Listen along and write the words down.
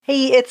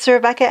Hey, it's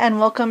Rebecca, and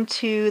welcome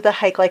to the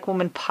Hike Like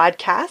Woman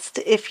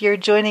podcast. If you're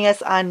joining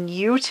us on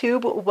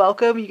YouTube,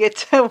 welcome. You get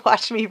to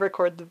watch me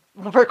record the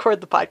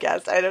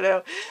podcast. I don't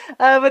know,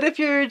 but if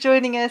you're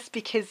joining us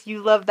because you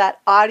love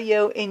that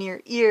audio in your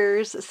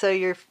ears, so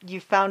you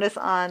found us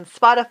on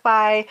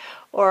Spotify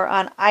or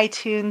on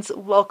iTunes,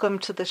 welcome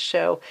to the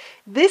show.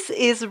 This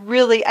is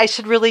really, I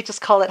should really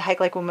just call it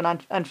Hike Like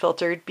Woman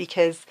Unfiltered,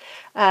 because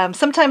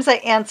sometimes I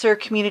answer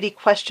community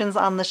questions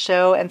on the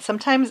show, and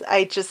sometimes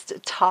I just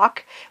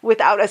talk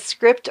without a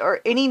script or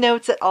any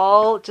notes at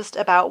all, just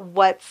about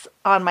what's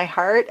on my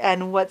heart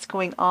and what's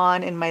going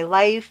on in my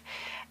life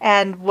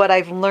and what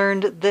I've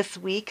learned this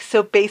week.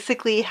 So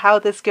basically, how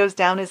this goes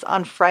down is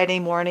on Friday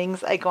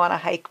mornings, I go on a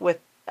hike with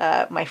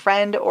my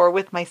friend or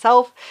with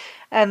myself.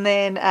 And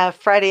then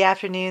Friday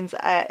afternoons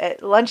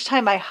at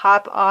lunchtime, I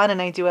hop on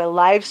and I do a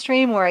live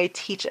stream where I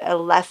teach a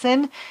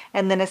lesson.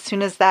 And then as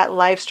soon as that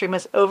live stream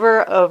is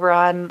over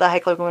on the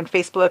Hike Like Woman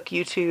Facebook,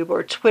 YouTube,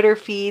 or Twitter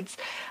feeds,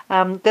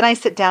 then I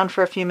sit down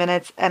for a few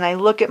minutes and I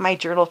look at my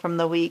journal from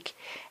the week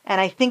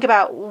and I think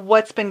about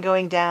what's been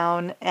going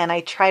down and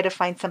I try to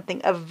find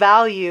something of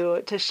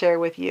value to share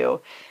with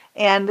you.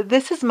 And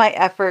this is my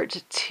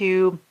effort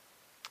to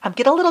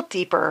get a little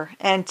deeper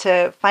and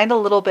to find a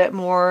little bit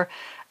more,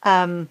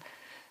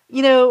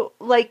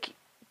 like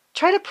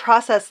try to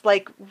process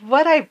like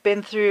what I've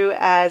been through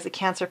as a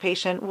cancer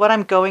patient, what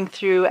I'm going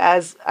through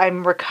as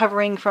I'm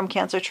recovering from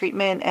cancer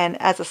treatment,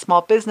 and as a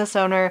small business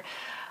owner,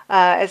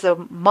 as a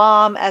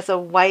mom, as a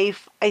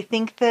wife. I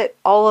think that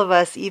all of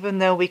us, even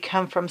though we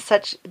come from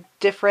such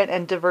different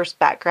and diverse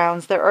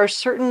backgrounds, there are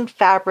certain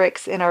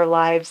fabrics in our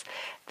lives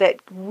that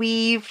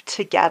weave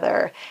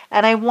together.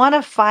 And I want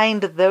to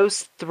find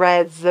those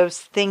threads, those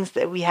things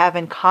that we have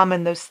in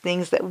common, those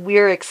things that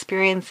we're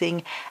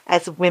experiencing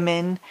as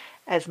women,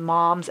 as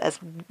moms, as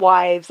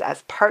wives,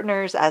 as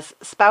partners, as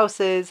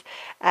spouses,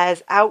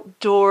 as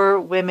outdoor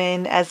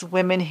women, as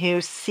women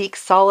who seek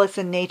solace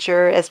in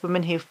nature, as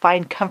women who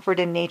find comfort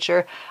in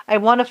nature. I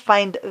want to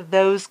find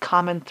those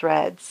common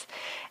threads.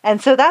 And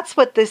so that's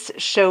what this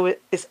show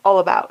is all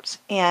about.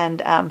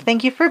 And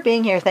thank you for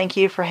being here. Thank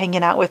you for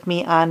hanging out with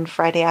me on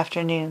Friday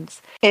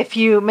afternoons. If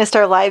you missed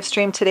our live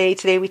stream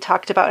today we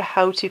talked about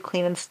how to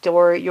clean and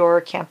store your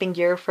camping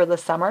gear for the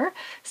summer.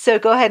 So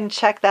go ahead and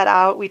check that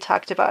out. We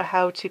talked about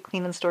how to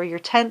clean and store your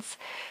tents,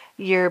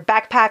 your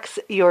backpacks,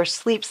 your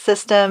sleep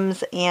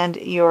systems, and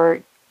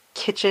your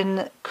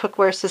kitchen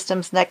cookware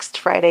systems. Next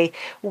Friday,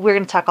 we're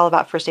going to talk all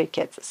about first aid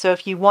kits. So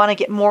if you want to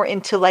get more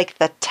into like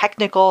the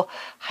technical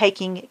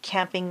hiking,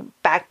 camping,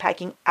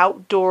 backpacking,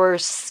 outdoor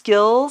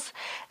skills,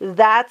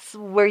 that's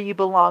where you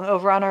belong,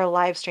 over on our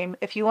live stream.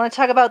 If you want to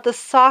talk about the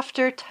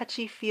softer,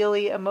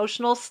 touchy-feely,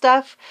 emotional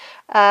stuff,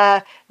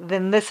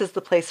 then this is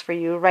the place for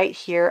you, right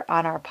here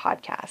on our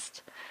podcast.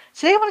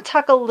 Today I want to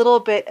talk a little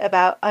bit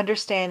about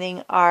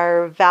understanding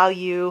our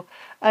value,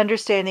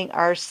 understanding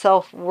our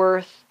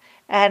self-worth,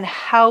 and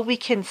how we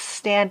can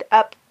stand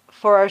up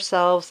for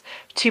ourselves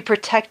to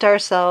protect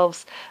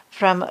ourselves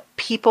from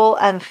people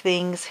and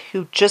things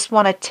who just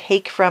want to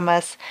take from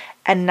us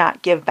and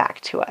not give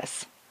back to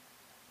us.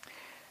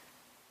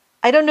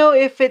 I don't know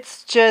if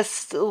it's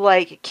just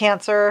like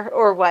cancer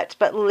or what,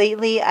 but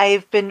lately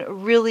I've been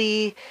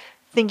really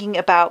thinking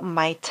about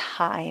my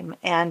time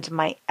and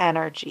my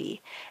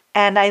energy.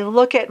 And I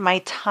look at my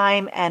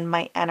time and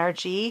my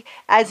energy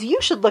as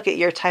you should look at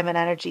your time and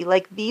energy.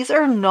 Like, these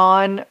are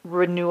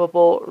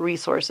non-renewable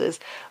resources.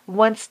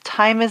 Once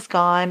time is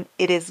gone,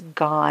 it is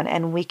gone,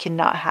 and we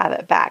cannot have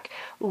it back.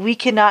 We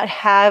cannot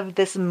have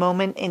this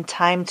moment in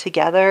time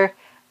together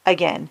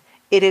again.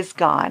 It is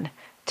gone.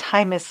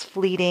 Time is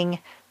fleeting.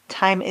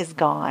 Time is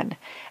gone.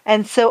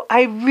 And so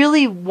I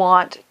really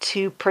want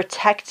to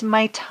protect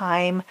my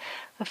time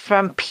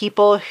from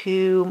people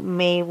who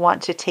may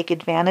want to take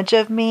advantage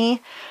of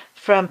me,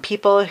 from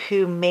people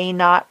who may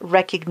not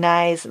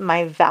recognize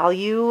my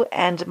value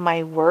and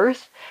my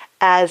worth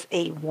as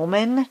a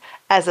woman,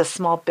 as a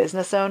small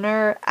business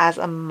owner, as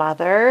a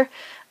mother.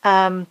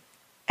 And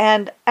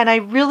I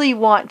really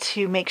want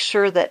to make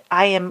sure that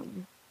I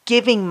am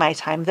giving my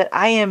time, that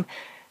I am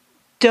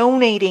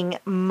donating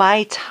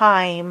my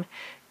time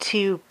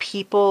to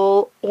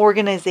people,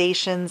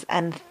 organizations,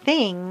 and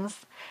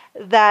things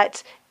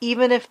that,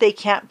 even if they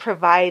can't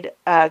provide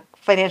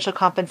financial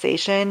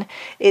compensation,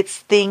 it's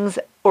things,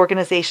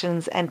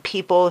 organizations, and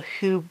people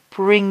who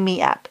bring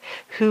me up,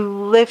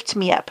 who lift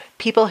me up,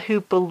 people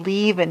who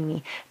believe in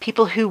me,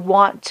 people who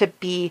want to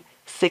be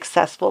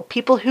successful,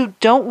 people who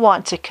don't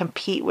want to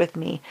compete with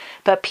me,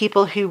 but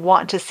people who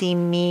want to see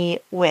me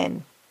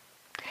win.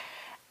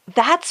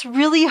 That's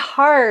really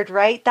hard,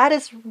 right? That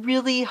is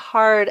really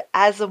hard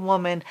as a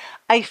woman.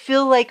 I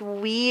feel like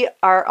we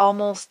are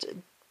almost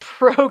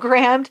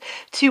programmed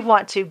to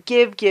want to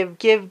give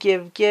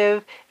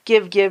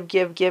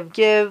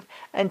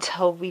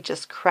until we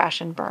just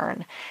crash and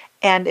burn.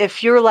 And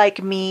if you're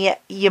like me,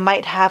 you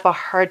might have a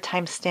hard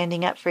time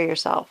standing up for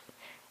yourself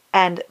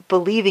and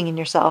believing in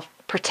yourself,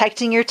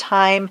 protecting your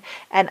time,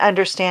 and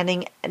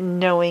understanding, and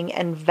knowing,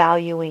 and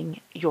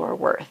valuing your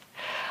worth.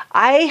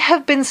 I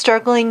have been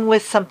struggling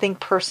with something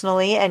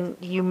personally, and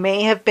you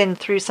may have been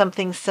through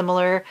something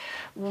similar,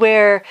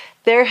 where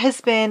there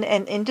has been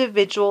an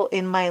individual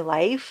in my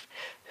life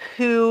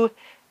who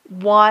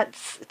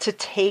wants to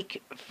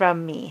take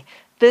from me.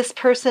 This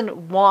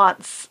person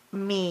wants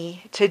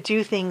me to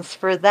do things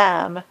for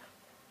them,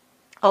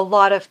 a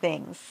lot of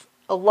things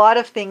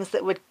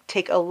that would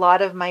take a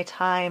lot of my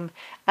time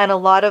and a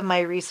lot of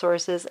my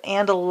resources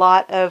and a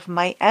lot of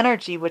my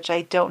energy, which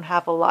I don't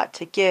have a lot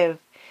to give,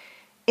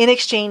 in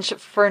exchange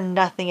for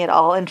nothing at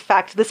all. In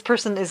fact, this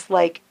person is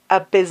like a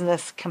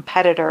business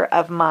competitor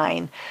of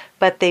mine,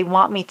 but they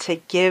want me to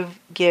give,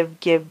 give,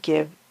 give,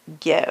 give,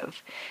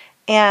 give.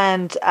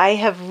 And I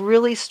have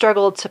really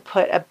struggled to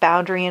put a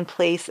boundary in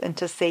place and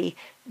to say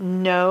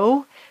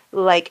no.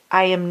 Like,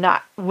 I am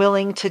not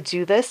willing to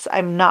do this.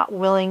 I'm not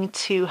willing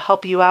to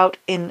help you out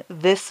in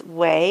this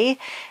way.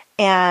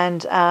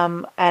 And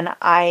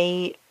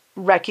I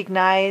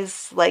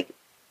recognize, like,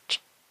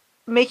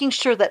 making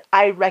sure that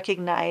I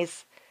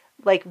recognize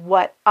like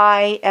what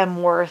I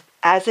am worth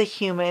as a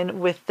human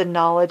with the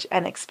knowledge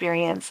and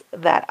experience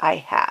that I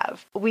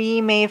have. We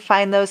may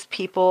find those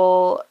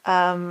people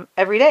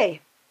every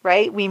day,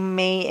 right? We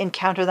may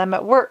encounter them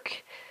at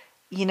work.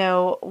 You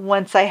know,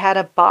 once I had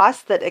a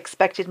boss that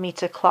expected me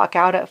to clock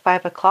out at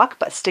 5 o'clock,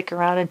 but stick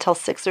around until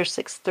 6 or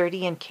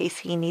 6:30 in case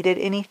he needed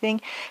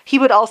anything. He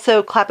would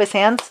also clap his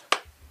hands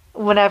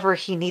whenever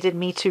he needed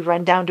me to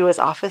run down to his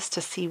office to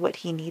see what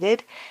he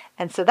needed.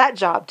 And so that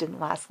job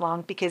didn't last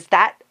long because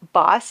that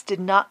boss did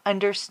not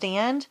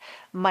understand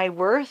my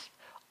worth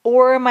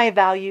or my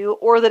value,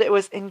 or that it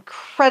was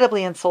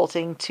incredibly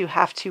insulting to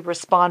have to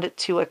respond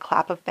to a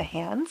clap of the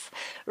hands,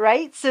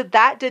 right? So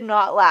that did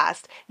not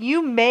last.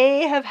 You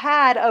may have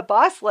had a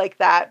boss like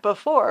that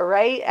before,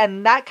 right?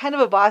 And that kind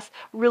of a boss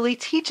really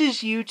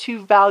teaches you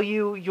to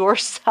value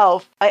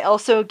yourself. I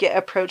also get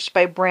approached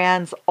by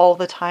brands all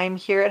the time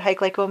here at Hike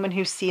Like a Woman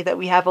who see that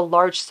we have a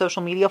large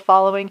social media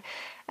following,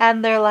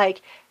 and they're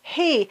like,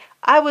 hey,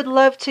 I would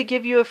love to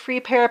give you a free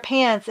pair of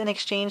pants in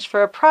exchange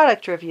for a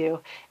product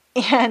review.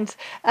 And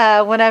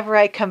whenever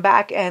I come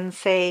back and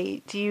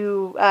say, do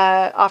you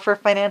offer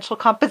financial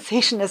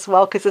compensation as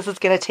well? Because this is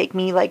going to take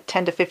me like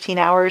 10 to 15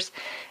 hours.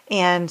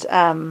 And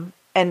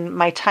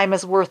my time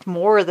is worth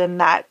more than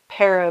that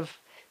pair of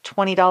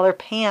 $20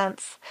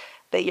 pants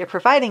that you're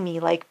providing me.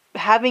 Like,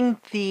 having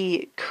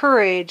the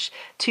courage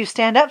to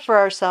stand up for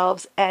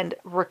ourselves and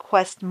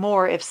request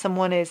more if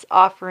someone is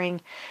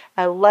offering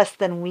less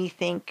than we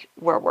think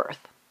we're worth.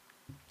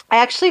 I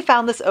actually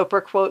found this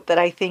Oprah quote that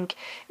I think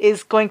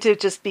is going to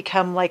just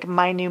become like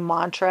my new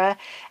mantra.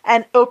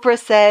 And Oprah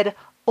said,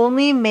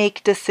 only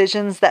make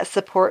decisions that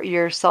support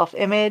your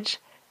self-image,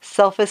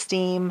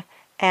 self-esteem,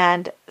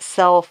 and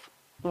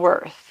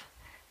self-worth.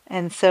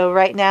 And so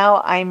right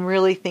now I'm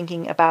really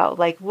thinking about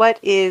like, what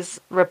is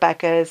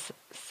Rebecca's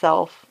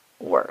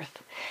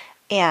self-worth?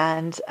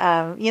 And,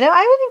 I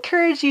would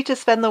encourage you to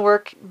spend the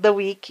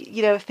week,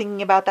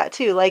 thinking about that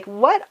too. Like,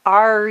 what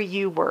are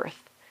you worth?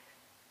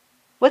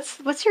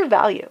 What's your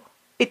value?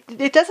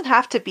 It doesn't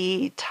have to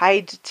be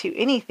tied to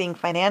anything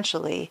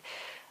financially,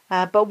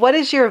 but what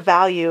is your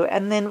value?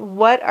 And then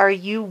what are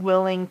you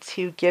willing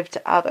to give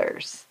to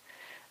others?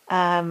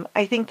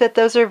 I think that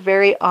those are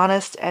very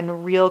honest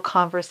and real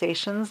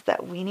conversations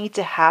that we need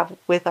to have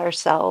with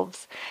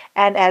ourselves.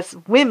 And as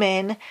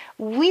women,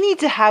 we need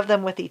to have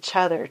them with each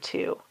other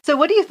too. So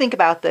what do you think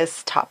about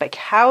this topic?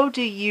 How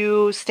do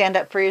you stand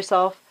up for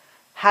yourself?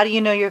 How do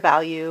you know your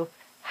value?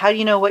 How do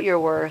you know what you're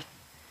worth?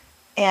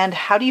 And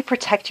how do you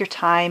protect your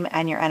time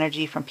and your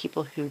energy from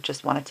people who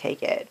just want to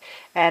take it?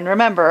 And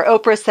remember,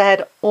 Oprah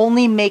said,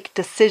 only make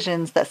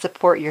decisions that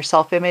support your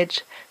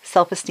self-image,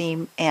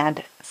 self-esteem,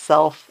 and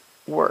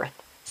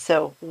self-worth.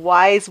 So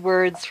wise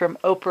words from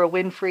Oprah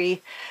Winfrey.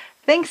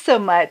 Thanks so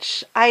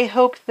much. I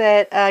hope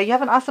that you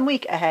have an awesome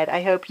week ahead.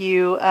 I hope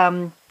you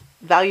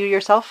value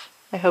yourself.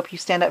 I hope you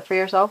stand up for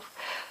yourself.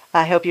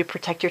 I hope you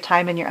protect your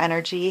time and your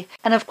energy.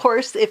 And of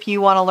course, if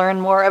you want to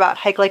learn more about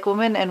Hike Like a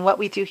Woman and what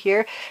we do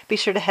here, be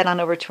sure to head on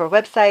over to our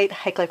website,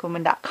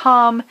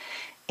 hikelikeawoman.com,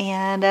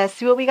 and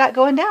see what we got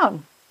going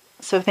down.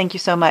 So thank you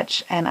so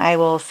much, and I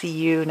will see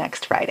you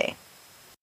next Friday.